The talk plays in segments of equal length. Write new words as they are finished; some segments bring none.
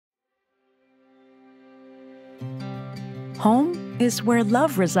Home is where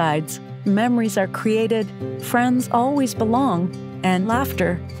love resides, memories are created, friends always belong, and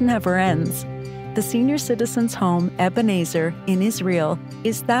laughter never ends. The Senior Citizens Home Ebenezer in Israel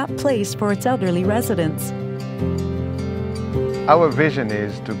is that place for its elderly residents. Our vision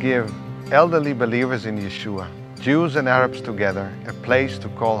is to give elderly believers in Yeshua, Jews and Arabs together, a place to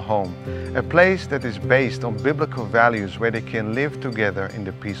call home, a place that is based on biblical values where they can live together in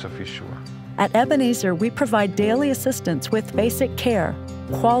the peace of Yeshua. At Ebenezer, we provide daily assistance with basic care,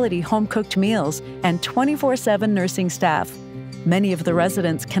 quality home-cooked meals, and 24/7 nursing staff. Many of the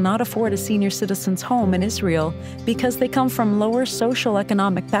residents cannot afford a senior citizen's home in Israel because they come from lower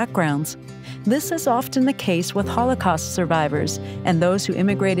social-economic backgrounds. This is often the case with Holocaust survivors and those who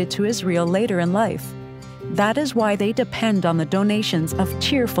immigrated to Israel later in life. That is why they depend on the donations of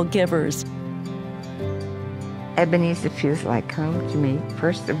cheerful givers. Ebenezer feels like home to me,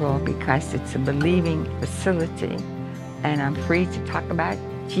 first of all, because it's a believing facility, and I'm free to talk about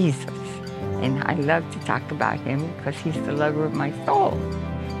Jesus. And I love to talk about him because he's the lover of my soul.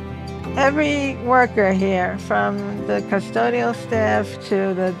 Every worker here, from the custodial staff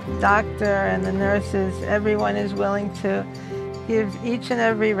to the doctor and the nurses, everyone is willing to give each and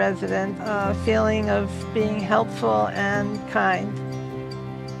every resident a feeling of being helpful and kind.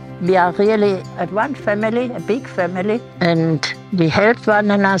 We are really at one family, a big family, and we help one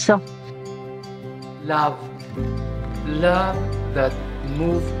another. Love. Love that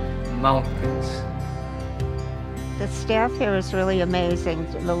moves mountains. The staff here is really amazing.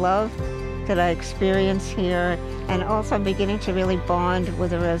 The love that I experience here, and also I'm beginning to really bond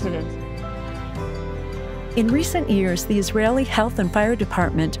with the residents. In recent years, the Israeli Health and Fire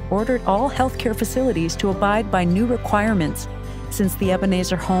Department ordered all healthcare facilities to abide by new requirements. Since the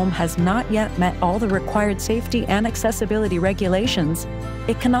Ebenezer Home has not yet met all the required safety and accessibility regulations,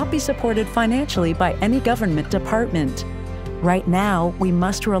 it cannot be supported financially by any government department. Right now, we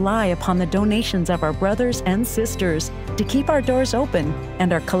must rely upon the donations of our brothers and sisters to keep our doors open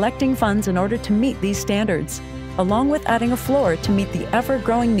and are collecting funds in order to meet these standards, along with adding a floor to meet the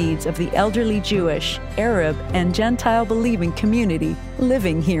ever-growing needs of the elderly Jewish, Arab, and Gentile-believing community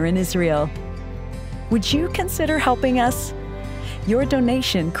living here in Israel. Would you consider helping us? Your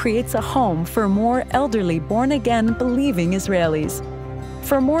donation creates a home for more elderly, born-again, believing Israelis.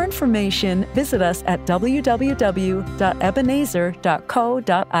 For more information, visit us at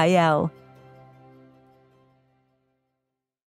www.ebenezer.co.il.